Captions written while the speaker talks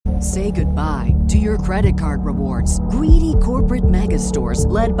Say goodbye to your credit card rewards. Greedy corporate mega stores,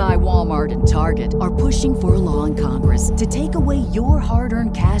 led by Walmart and Target, are pushing for a law in Congress to take away your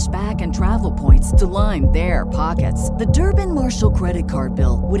hard-earned cash back and travel points to line their pockets. The Durbin-Marshall credit card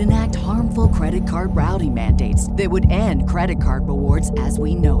bill would enact harmful credit card routing mandates that would end credit card rewards as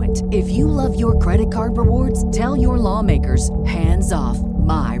we know it. If you love your credit card rewards, tell your lawmakers, hands off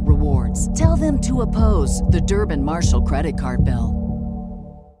my rewards. Tell them to oppose the Durbin-Marshall credit card bill.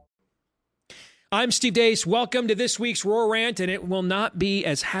 I'm Steve Deace. Welcome to this week's Roar Rant, and it will not be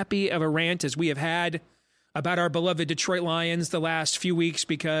as happy of a rant as we have had about our beloved Detroit Lions the last few weeks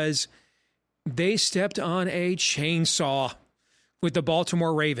because they stepped on a chainsaw with the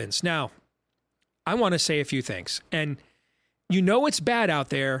Baltimore Ravens. Now, I want to say a few things, and you know it's bad out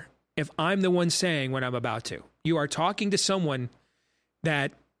there if I'm the one saying what I'm about to. You are talking to someone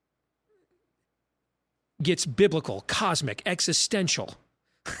that gets biblical, cosmic, existential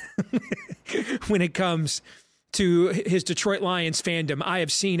when it comes to his Detroit Lions fandom. I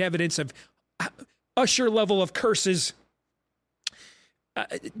have seen evidence of Usher level of curses,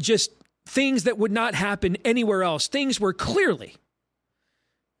 just things that would not happen anywhere else. Things where clearly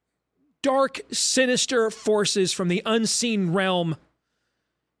dark, sinister forces from the unseen realm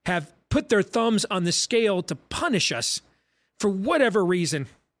have put their thumbs on the scale to punish us for whatever reason.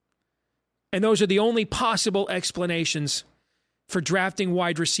 And those are the only possible explanations for drafting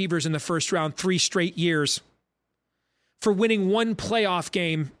wide receivers in the first round 3 straight years, for winning 1 playoff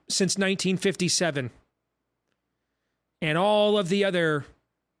game since 1957, and all of the other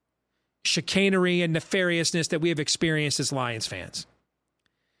chicanery and nefariousness that we have experienced as Lions fans.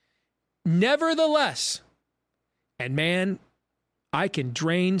 Nevertheless, and man, I can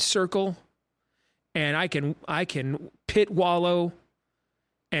drain circle, and I can pit wallow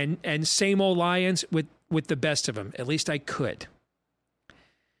and same old Lions with the best of them. At least I could.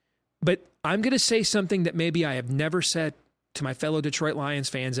 But I'm going to say something that maybe I have never said to my fellow Detroit Lions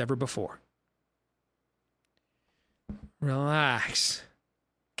fans ever before. Relax.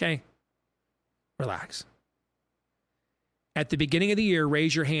 Okay? Relax. At the beginning of the year,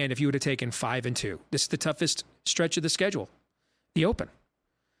 raise your hand if you would have taken 5-2. This is the toughest stretch of the schedule. The Open.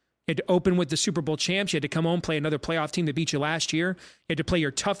 You had to open with the Super Bowl champs. You had to come home, play another playoff team that beat you last year. You had to play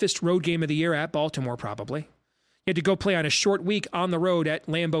your toughest road game of the year at Baltimore, probably. You had to go play on a short week on the road at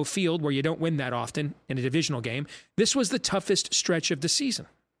Lambeau Field, where you don't win that often in a divisional game. This was the toughest stretch of the season.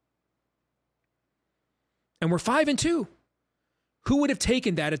 And we're 5-2. Who would have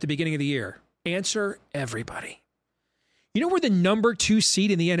taken that at the beginning of the year? Answer, everybody. You know, we're the number 2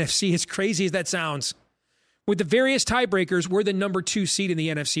 seed in the NFC, as crazy as that sounds. With the various tiebreakers, we're the number 2 seed in the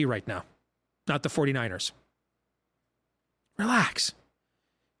NFC right now, not the 49ers. Relax.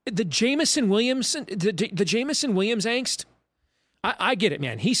 The Jameson Williams angst, I get it,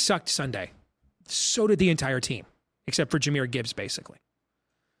 man. He sucked Sunday. So did the entire team, except for Jahmyr Gibbs, basically.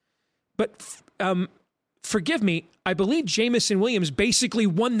 But forgive me, I believe Jameson Williams basically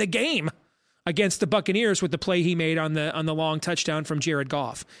won the game against the Buccaneers with the play he made on the long touchdown from Jared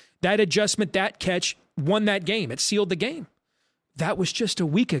Goff. That adjustment, that catch, won that game. It sealed the game. That was just a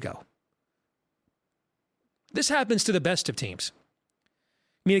week ago. This happens to the best of teams.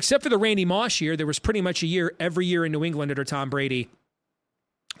 I mean, except for the Randy Moss year, there was pretty much a year every year in New England under Tom Brady,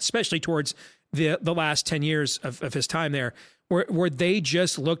 especially towards the last 10 years of his time there, where they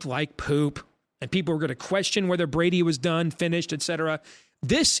just looked like poop, and people were going to question whether Brady was done, finished, etc.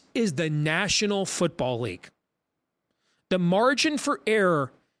 This is the National Football League. The margin for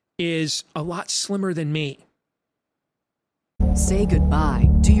error is a lot slimmer than me. Say goodbye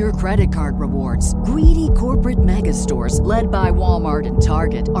to your credit card rewards. Greedy corporate mega stores, led by Walmart and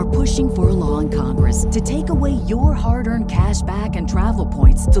Target, are pushing for a law in Congress to take away your hard-earned cash back and travel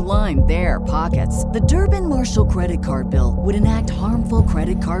points to line their pockets. The Durbin-Marshall credit card bill would enact harmful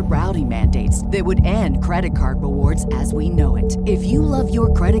credit card routing mandates that would end credit card rewards as we know it. If you love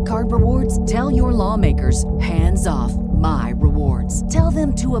your credit card rewards, tell your lawmakers, hands off my rewards. Tell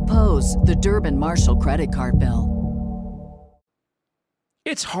them to oppose the Durbin-Marshall credit card bill.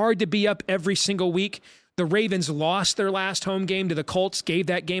 It's hard to be up every single week. The Ravens lost their last home game to the Colts, gave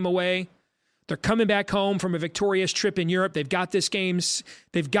that game away. They're coming back home from a victorious trip in Europe. They've got this game.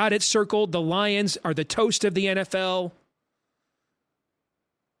 They've got it circled. The Lions are the toast of the NFL.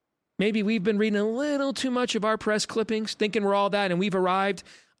 Maybe we've been reading a little too much of our press clippings, thinking we're all that, and we've arrived.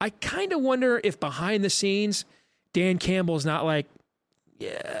 I kind of wonder if behind the scenes, Dan Campbell's not like,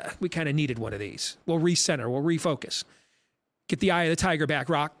 yeah, we kind of needed one of these. We'll recenter. We'll refocus. Get the eye of the tiger back,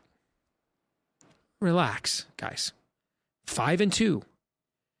 Rock. Relax, guys. 5-2.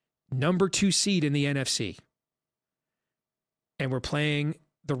 Number 2 seed in the NFC. And we're playing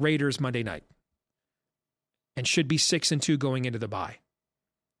the Raiders Monday night and should be 6-2 going into the bye.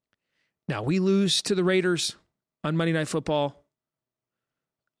 Now, we lose to the Raiders on Monday Night Football.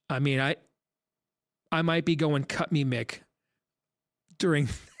 I mean, I might be going cut me, Mick, during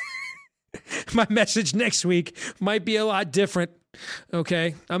my message next week might be a lot different,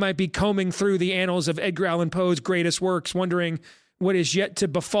 okay? I might be combing through the annals of Edgar Allan Poe's greatest works, wondering what is yet to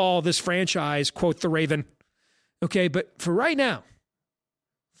befall this franchise, quote the Raven. Okay, but for right now,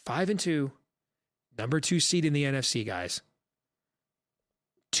 5-2, number 2 seed in the NFC, guys.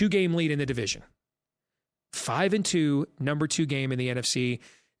 2-game lead in the division. 5-2, number 2 game in the NFC,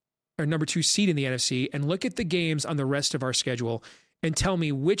 or number 2 seed in the NFC, and look at the games on the rest of our schedule and tell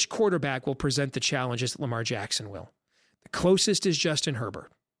me which quarterback will present the challenges that Lamar Jackson will. The closest is Justin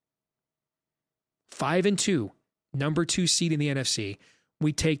Herbert. 5-2, number 2 seed in the NFC.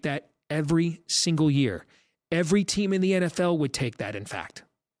 We take that every single year. Every team in the NFL would take that, in fact.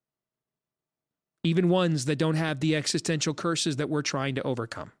 Even ones that don't have the existential curses that we're trying to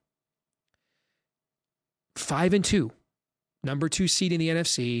overcome. 5-2, number 2 seed in the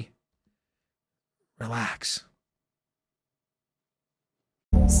NFC. Relax.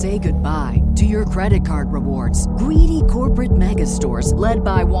 Say goodbye to your credit card rewards. Greedy corporate mega stores, led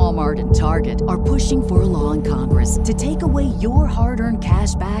by Walmart and Target, are pushing for a law in Congress to take away your hard-earned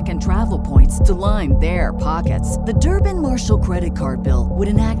cash back and travel points to line their pockets. The Durbin-Marshall credit card bill would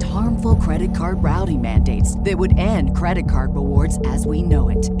enact harmful credit card routing mandates that would end credit card rewards as we know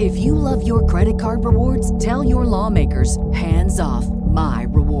it. If you love your credit card rewards, tell your lawmakers, hands off my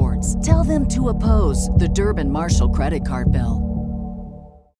rewards. Tell them to oppose the Durbin-Marshall credit card bill.